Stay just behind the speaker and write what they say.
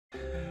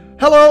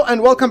Hello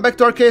and welcome back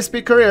to our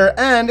KSP career,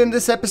 and in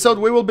this episode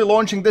we will be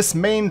launching this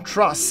main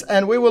truss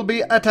and we will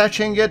be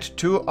attaching it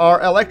to our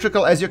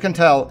electrical, as you can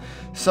tell.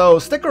 So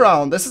stick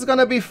around, this is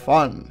gonna be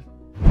fun.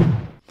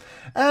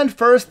 And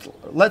first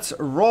let's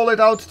roll it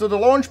out to the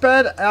launch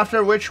pad,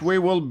 after which we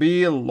will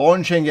be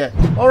launching it.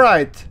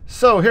 Alright,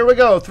 so here we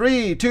go,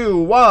 3,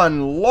 2,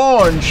 1,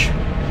 launch!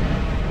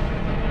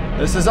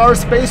 This is our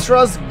space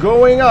truss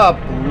going up,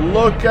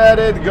 look at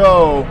it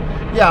go!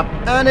 Yeah,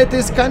 and it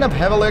is kind of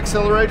heavily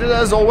accelerated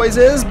as always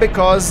is,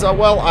 because,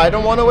 well, I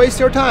don't want to waste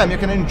your time. You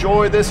can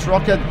enjoy this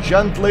rocket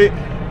gently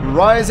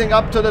rising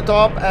up to the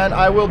top, and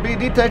I will be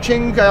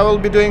detaching, I will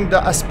be doing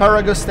the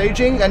asparagus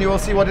staging, and you will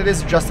see what it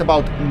is just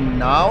about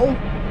now.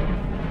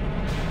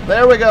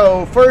 There we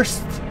go,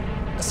 first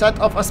set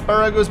of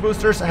asparagus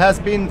boosters has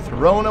been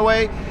thrown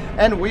away,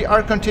 and we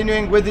are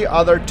continuing with the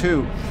other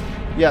two.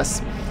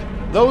 Yes,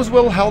 those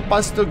will help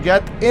us to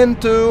get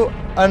into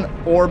an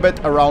orbit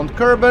around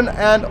Kerbin,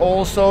 and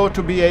also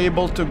to be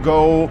able to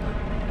go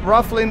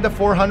roughly in the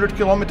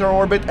 400-kilometer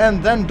orbit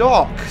and then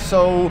dock.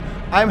 So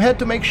I had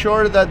to make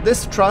sure that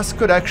this truss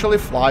could actually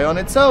fly on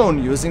its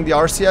own using the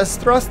RCS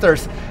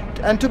thrusters,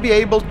 and to be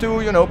able to,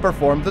 you know,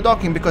 perform the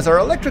docking, because our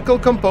electrical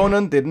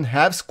component didn't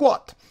have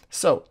squat.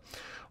 So,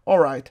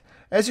 alright,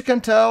 as you can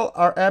tell,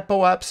 our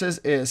apoapsis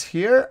is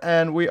here,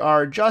 and we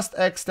are just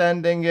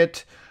extending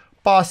it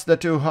past the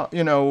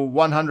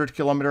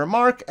 100-kilometer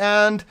mark,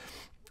 and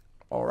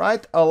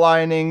alright,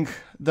 aligning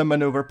the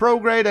maneuver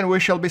prograde, and we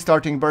shall be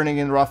starting burning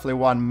in roughly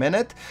 1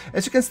 minute.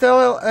 As you can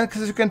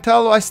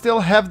tell, I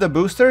still have the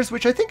boosters,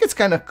 which I think is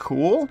kind of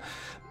cool.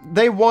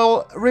 They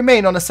will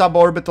remain on a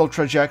suborbital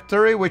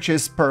trajectory, which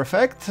is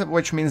perfect,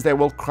 which means they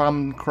will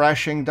come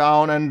crashing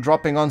down and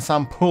dropping on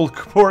some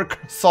poor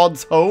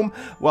sod's home.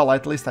 Well,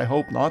 at least I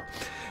hope not.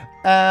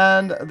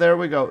 And there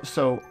we go.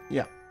 So,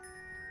 yeah.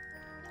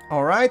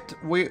 Alright,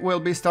 we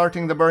will be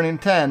starting the burn in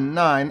 10,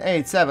 9,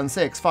 8, 7,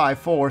 6, 5,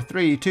 4,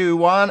 3, 2,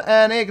 1,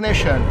 and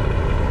ignition.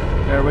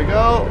 There we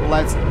go,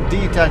 let's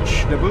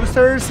detach the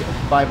boosters,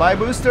 bye-bye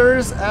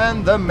boosters,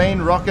 and the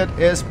main rocket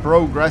is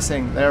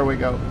progressing. There we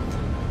go.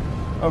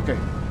 Okay,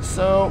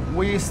 so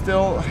we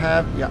still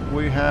have,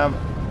 we have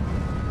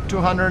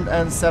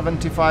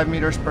 275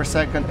 meters per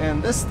second in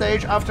this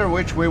stage, after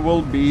which we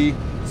will be,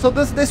 so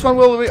this one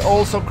will be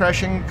also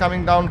crashing,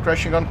 coming down,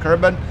 crashing on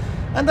Kerbin,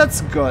 and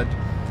that's good.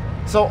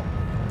 So,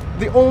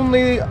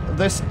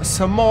 this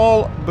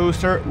small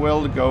booster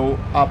will go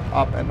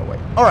up and away.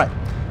 Alright,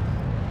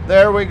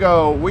 there we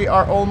go. We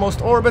are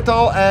almost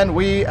orbital, and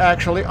we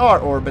actually are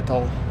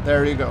orbital.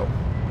 There you go.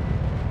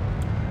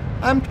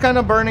 I'm kind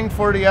of burning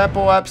for the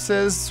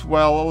apoapsis,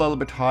 well, a little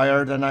bit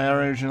higher than I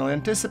originally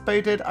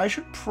anticipated. I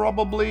should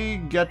probably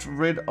get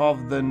rid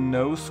of the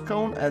nose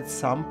cone at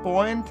some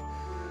point.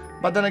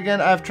 But then again,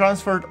 I've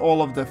transferred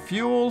all of the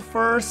fuel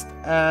first,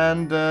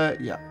 and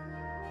yeah.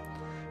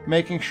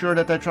 Making sure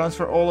that I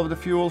transfer all of the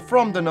fuel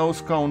from the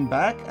nose cone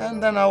back,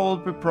 and then I will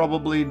be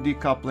probably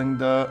decoupling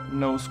the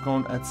nose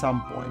cone at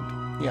some point.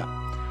 Yeah.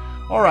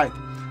 Alright,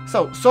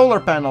 so solar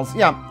panels.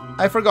 Yeah,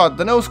 I forgot,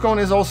 the nose cone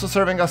is also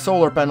serving as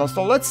solar panels.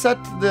 So let's set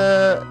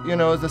the,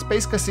 the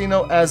Space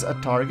Casino as a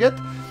target.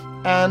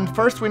 And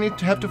first we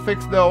have to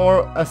fix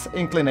the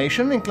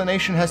inclination.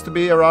 Inclination has to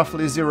be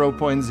roughly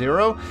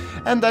 0.0,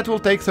 and that will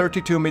take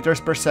 32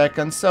 meters per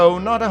second. So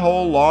not a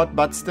whole lot,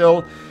 but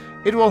still,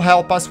 it will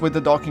help us with the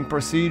docking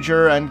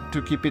procedure and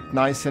to keep it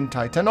nice and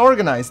tight and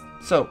organized.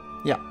 So,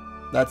 yeah,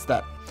 that's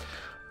that.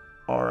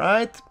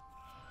 Alright.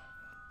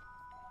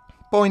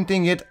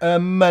 Pointing it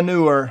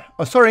maneuver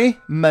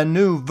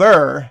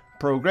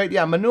prograde.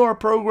 Yeah, maneuver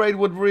prograde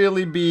would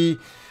really be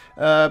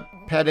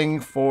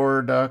heading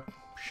for the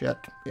shit.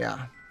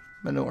 Yeah,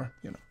 maneuver,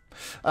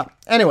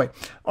 Anyway,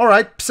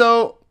 alright,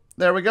 so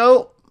there we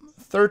go.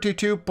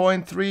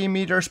 32.3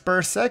 meters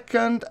per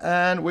second,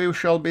 and we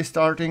shall be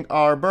starting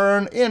our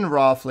burn in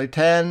roughly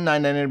 10,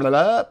 9, 9, blah,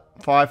 blah,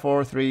 5,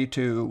 4, 3,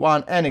 2,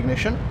 1, and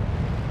ignition.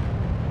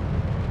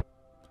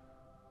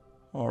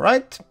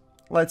 Alright,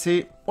 let's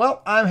see.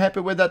 Well, I'm happy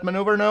with that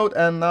maneuver node,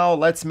 and now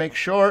let's make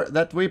sure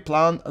that we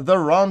plan the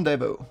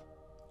rendezvous.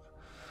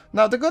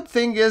 Now, the good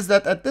thing is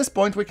that at this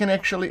point we can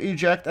actually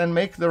eject and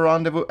make the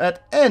rendezvous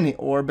at any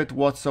orbit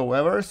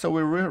whatsoever, so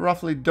we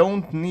roughly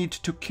don't need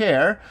to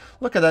care.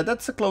 Look at that,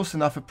 that's a close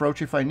enough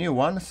approach if I knew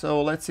one,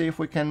 so let's see if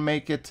we can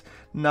make it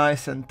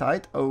nice and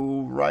tight.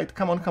 Oh, right,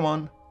 come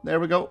on. There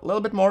we go, a little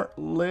bit more,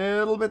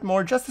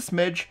 just a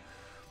smidge.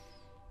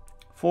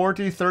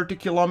 40, 30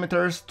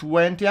 kilometers,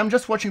 20, I'm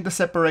just watching the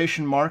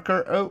separation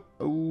marker.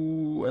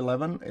 Oh,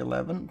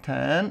 11,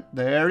 10,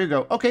 there you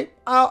go. Okay,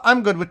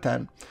 I'm good with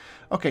 10.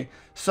 Okay,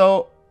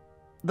 so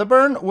the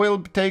burn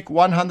will take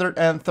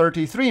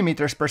 133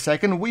 meters per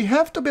second. We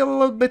have to be a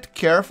little bit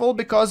careful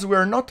because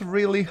we're not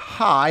really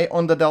high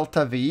on the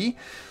delta V,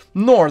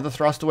 nor the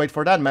thrust weight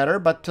for that matter,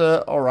 but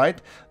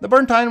alright. The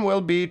burn time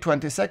will be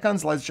 20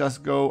 seconds. Let's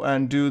just go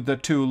and do the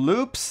 2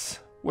 loops,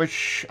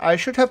 which I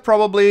should have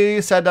probably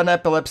said an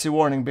epilepsy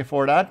warning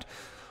before that.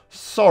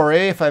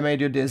 Sorry if I made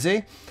you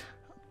dizzy.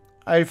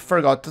 I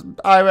forgot.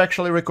 I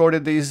actually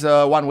recorded these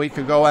 1 week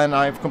ago and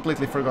I've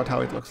completely forgot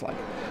how it looks like.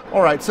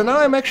 Alright, so now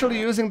I'm actually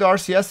using the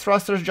RCS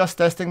thrusters, just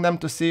testing them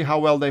to see how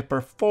well they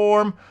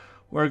perform.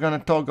 We're gonna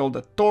toggle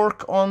the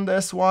torque on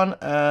this one,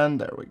 and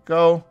there we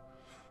go.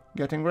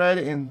 Getting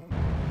ready, and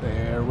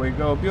there we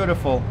go,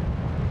 beautiful.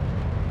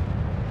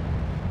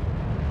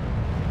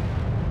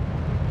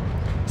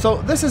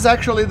 So this is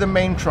actually the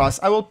main truss.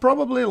 I will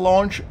probably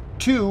launch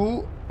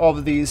 2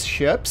 of these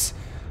ships,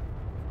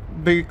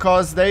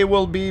 because they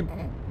will be,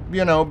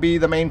 you know, be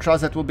the main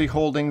truss that will be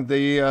holding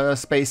the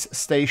space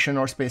station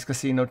or space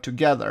casino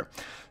together.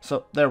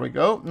 So there we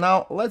go.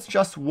 Now let's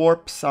just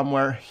warp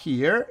somewhere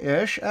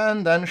here-ish,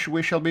 and then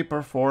we shall be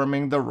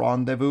performing the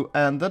rendezvous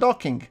and the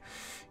docking.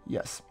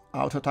 Yes,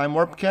 auto time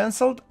warp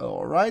cancelled.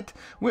 Alright.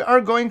 We are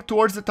going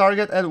towards the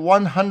target at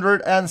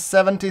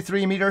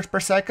 173 meters per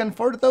second.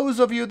 For those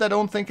of you that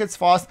don't think it's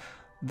fast,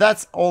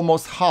 that's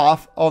almost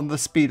half of the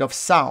speed of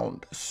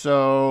sound.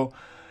 So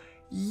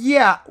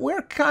yeah,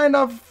 we're kind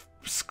of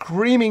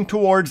screaming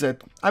towards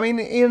it. I mean,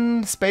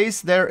 in space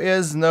there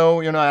is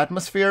no, you know,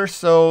 atmosphere,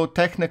 so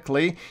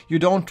technically you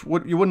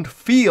wouldn't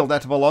feel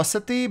that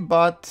velocity,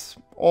 but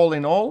all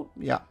in all,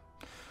 yeah.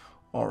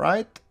 All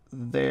right,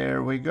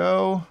 there we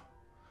go.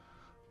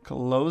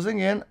 Closing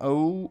in.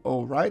 Oh,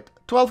 all right.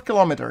 12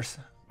 kilometers.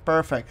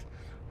 Perfect.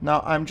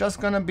 Now I'm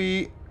just gonna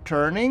be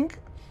turning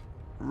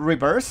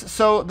reverse.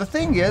 So the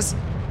thing is,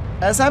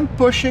 as I'm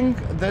pushing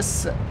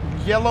this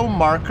yellow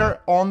marker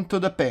onto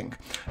the pink.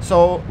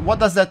 So what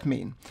does that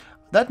mean?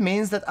 That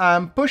means that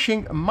I'm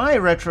pushing my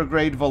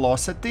retrograde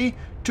velocity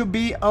to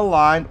be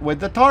aligned with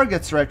the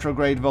target's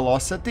retrograde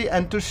velocity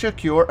and to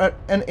secure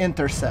an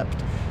intercept,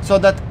 so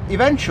that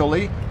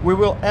eventually we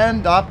will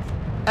end up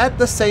at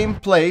the same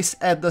place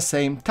at the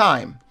same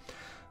time.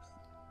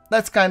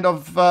 That's kind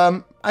of,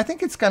 I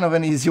think it's kind of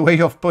an easy way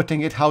of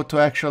putting it, how to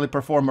actually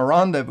perform a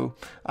rendezvous.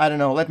 I don't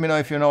know, let me know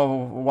if you know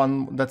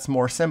one that's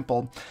more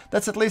simple.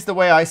 That's at least the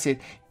way I see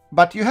it.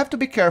 But you have to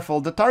be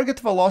careful, the target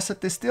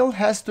velocity still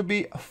has to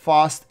be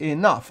fast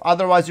enough.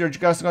 Otherwise you're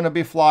just going to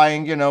be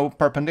flying, you know,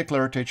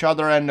 perpendicular to each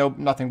other and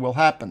nothing will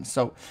happen.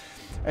 So,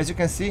 as you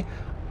can see,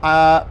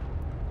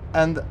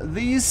 and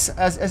these,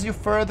 as you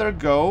further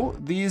go,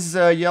 these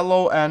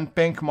yellow and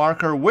pink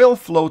marker will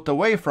float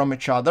away from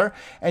each other,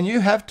 and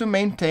you have to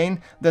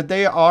maintain that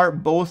they are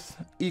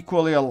both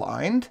equally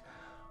aligned.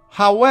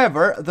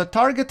 However, the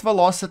target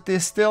velocity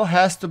still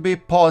has to be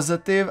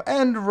positive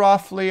and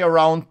roughly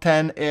around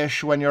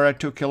 10-ish when you're at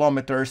 2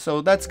 kilometers.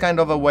 So that's kind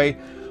of a way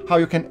how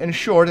you can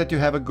ensure that you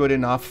have a good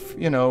enough,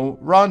 you know,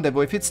 rendezvous.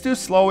 If it's too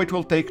slow, it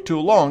will take too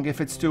long. If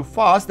it's too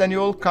fast, then you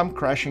will come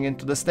crashing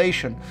into the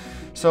station.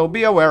 So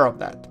be aware of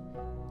that.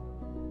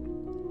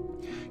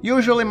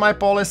 Usually my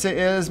policy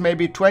is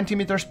maybe 20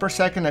 meters per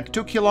second at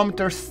 2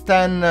 kilometers,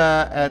 10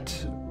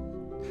 at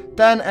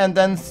 10, and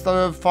then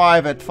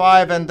 5 at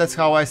 5, and that's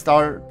how I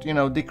start, you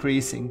know,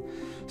 decreasing.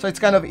 So it's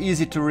kind of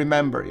easy to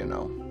remember, you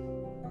know.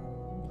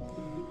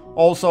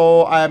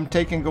 Also, I'm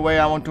taking away,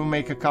 I want to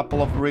make a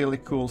couple of really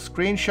cool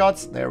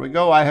screenshots. There we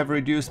go, I have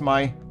reduced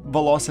my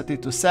velocity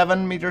to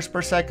 7 meters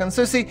per second.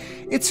 So see,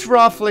 it's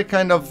roughly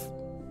kind of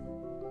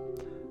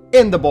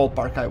in the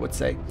ballpark, I would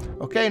say.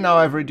 Okay, now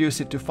I've reduced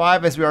it to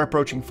 5 as we are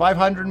approaching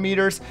 500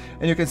 meters,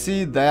 and you can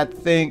see that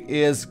thing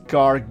is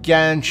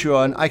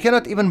gargantuan. I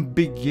cannot even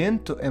begin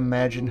to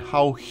imagine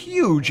how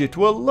huge it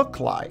will look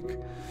like.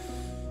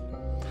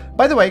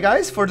 By the way,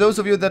 guys, for those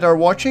of you that are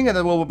watching and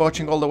that will be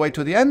watching all the way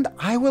to the end,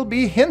 I will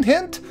be, hint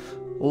hint,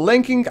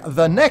 linking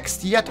the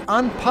next yet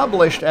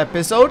unpublished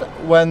episode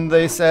when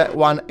this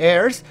one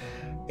airs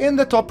in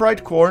the top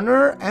right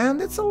corner, and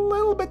it's a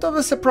little bit of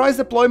a surprise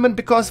deployment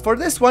because for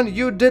this one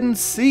you didn't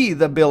see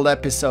the build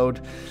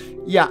episode.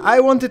 Yeah, I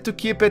wanted to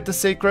keep it a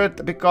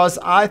secret because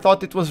I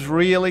thought it was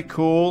really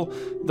cool.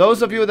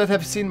 Those of you that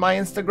have seen my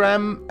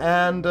Instagram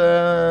and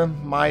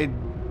my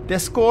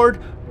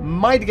Discord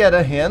might get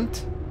a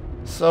hint.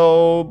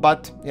 So,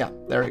 but yeah,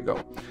 there you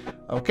go.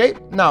 Okay,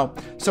 now,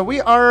 so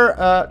we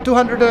are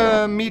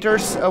 200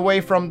 meters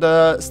away from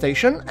the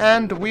station,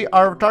 and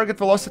our target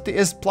velocity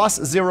is plus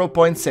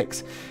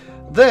 0.6.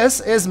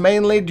 This is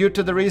mainly due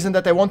to the reason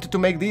that I wanted to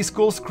make these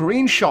cool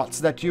screenshots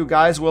that you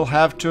guys will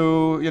have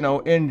to, you know,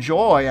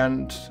 enjoy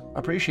and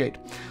appreciate.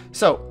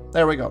 So,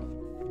 there we go.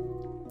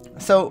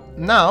 So,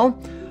 now,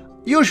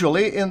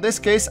 usually, in this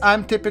case,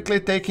 I'm typically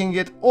taking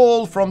it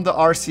all from the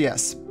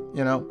RCS,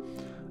 you know.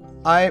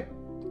 I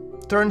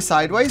turn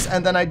sideways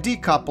and then I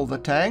decouple the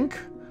tank,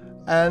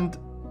 and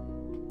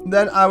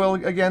then I will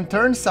again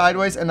turn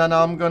sideways and then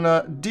I'm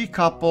gonna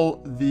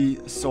decouple the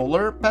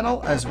solar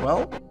panel as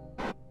well.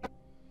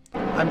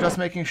 I'm just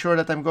making sure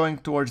that I'm going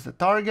towards the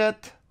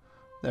target.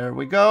 There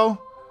we go.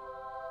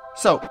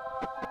 So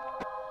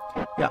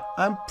yeah,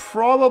 I'm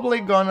probably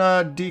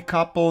gonna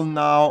decouple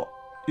now,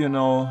 you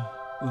know,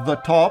 the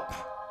top.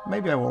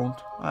 Maybe I won't,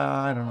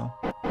 I don't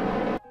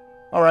know.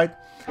 Alright,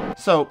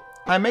 so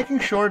I'm making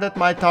sure that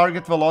my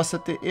target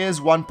velocity is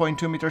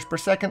 1.2 meters per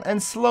second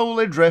and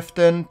slowly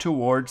drifting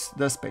towards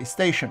the space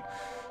station.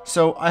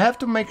 So I have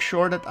to make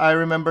sure that I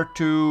remember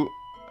to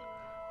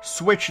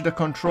switch the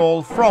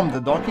control from the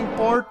docking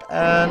port,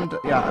 and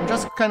yeah, I'm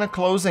just kind of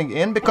closing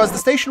in because the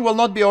station will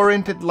not be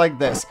oriented like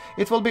this.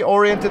 It will be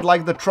oriented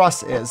like the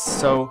truss is.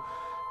 So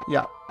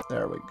yeah,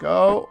 there we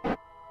go.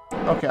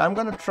 Okay, I'm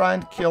gonna try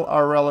and kill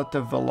our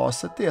relative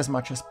velocity as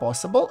much as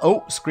possible.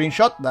 Oh,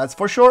 screenshot, that's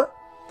for sure.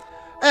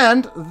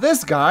 And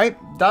this guy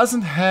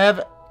doesn't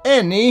have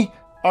any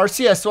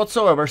RCS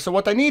whatsoever. So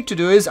what I need to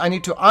do is I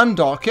need to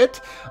undock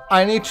it.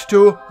 I need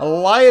to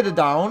lie it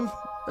down,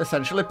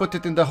 essentially put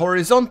it in the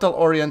horizontal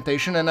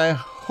orientation, and I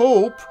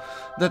hope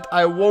that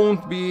I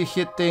won't be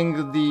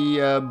hitting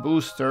the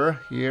booster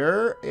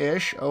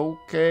here-ish.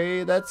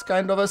 Okay, that's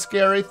kind of a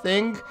scary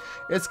thing.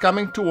 It's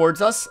coming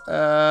towards us.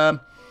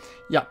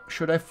 Yeah,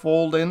 should I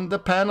fold in the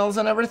panels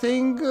and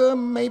everything?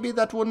 Maybe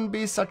that wouldn't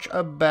be such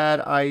a bad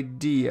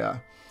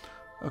idea.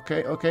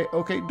 Okay, okay,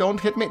 okay, don't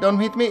hit me, don't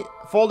hit me.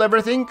 Fold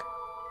everything.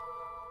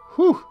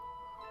 Whew,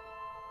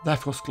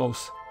 that was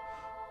close.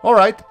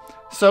 Alright,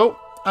 so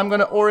I'm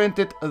gonna orient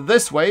it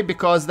this way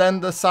because then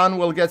the sun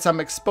will get some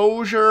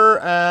exposure,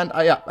 and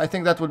yeah, I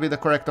think that would be the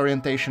correct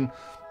orientation.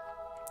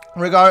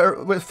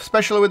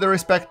 Especially with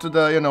respect to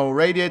the, you know,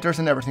 radiators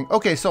and everything.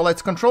 Okay, so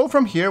let's control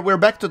from here. We're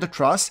back to the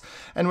truss,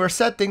 and we're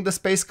setting the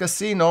Space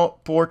Casino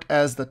port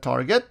as the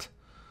target.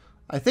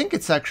 I think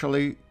it's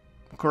actually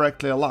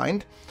correctly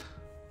aligned.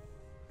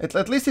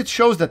 At least it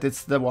shows that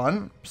it's the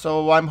one,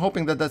 so I'm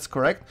hoping that that's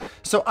correct.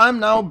 So I'm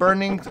now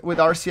burning with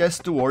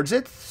RCS towards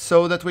it,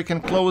 so that we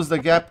can close the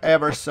gap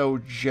ever so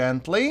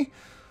gently.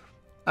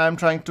 I'm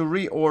trying to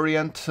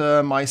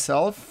reorient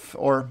myself,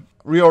 or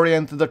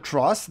reorient the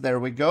truss, there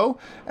we go.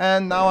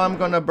 And now I'm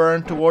gonna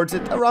burn towards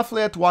it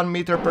roughly at 1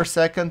 meter per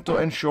second to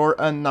ensure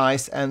a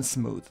nice and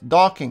smooth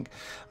docking.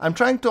 I'm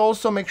trying to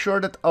also make sure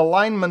that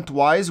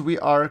alignment-wise we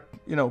are,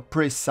 you know,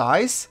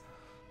 precise.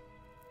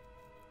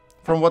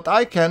 From what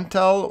I can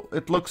tell,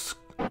 it looks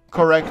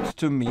correct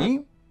to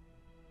me.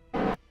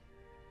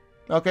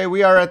 Okay,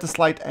 we are at a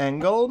slight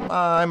angle.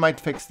 I might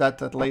fix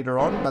that later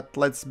on, but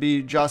let's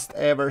be just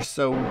ever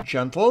so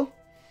gentle.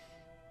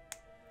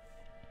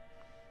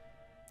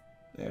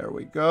 There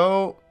we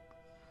go.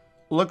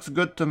 Looks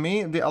good to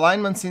me. The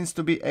alignment seems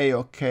to be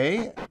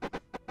a-okay.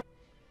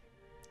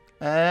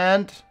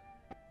 And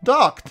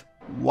docked.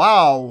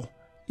 Wow.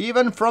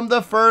 Even from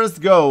the first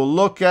go,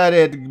 look at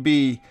it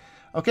be.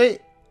 Okay,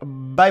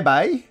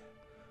 bye-bye.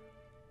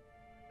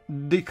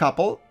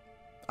 Decouple.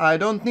 I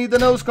don't need the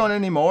nose cone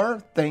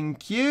anymore.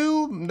 Thank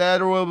you.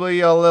 There will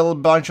be a little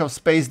bunch of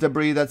space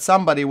debris that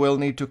somebody will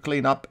need to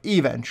clean up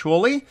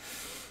eventually.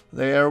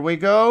 There we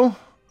go.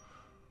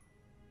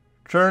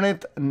 Turn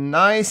it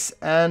nice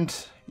and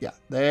yeah,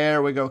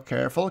 there we go.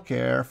 Careful,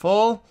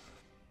 careful.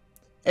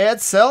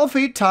 It's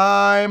selfie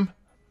time.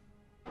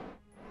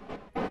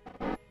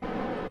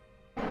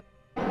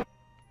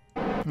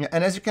 Yeah,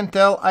 and as you can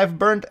tell, I've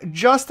burned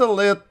just a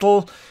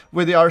little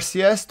with the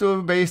RCS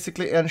to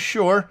basically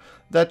ensure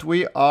that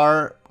we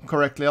are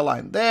correctly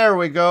aligned. There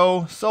we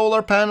go.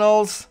 Solar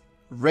panels,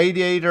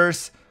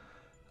 radiators.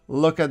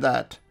 Look at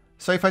that.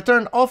 So if I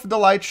turn off the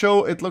light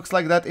show, it looks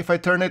like that. If I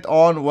turn it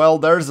on, well,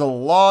 there's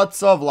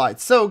lots of light.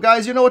 So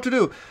guys, you know what to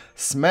do.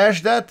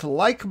 Smash that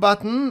like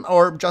button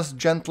or just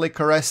gently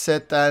caress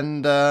it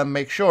and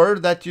make sure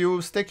that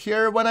you stick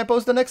here when I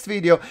post the next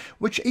video,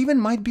 which even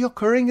might be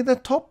occurring in the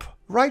top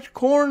right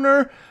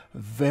corner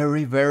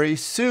very, very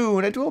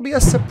soon. It will be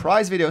a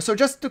surprise video. So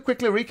just to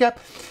quickly recap,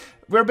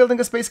 we're building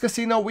a space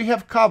casino. We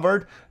have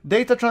covered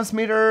data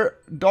transmitter,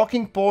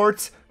 docking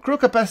ports, crew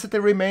capacity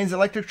remains,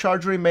 electric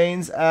charge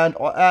remains, and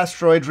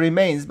asteroid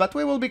remains. But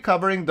we will be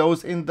covering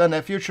those in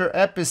the future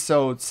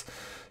episodes.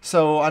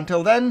 So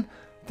until then,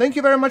 thank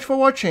you very much for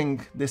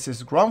watching. This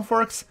is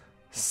GrunfWorks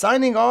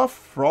signing off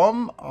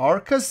from our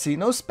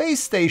casino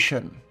space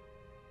station.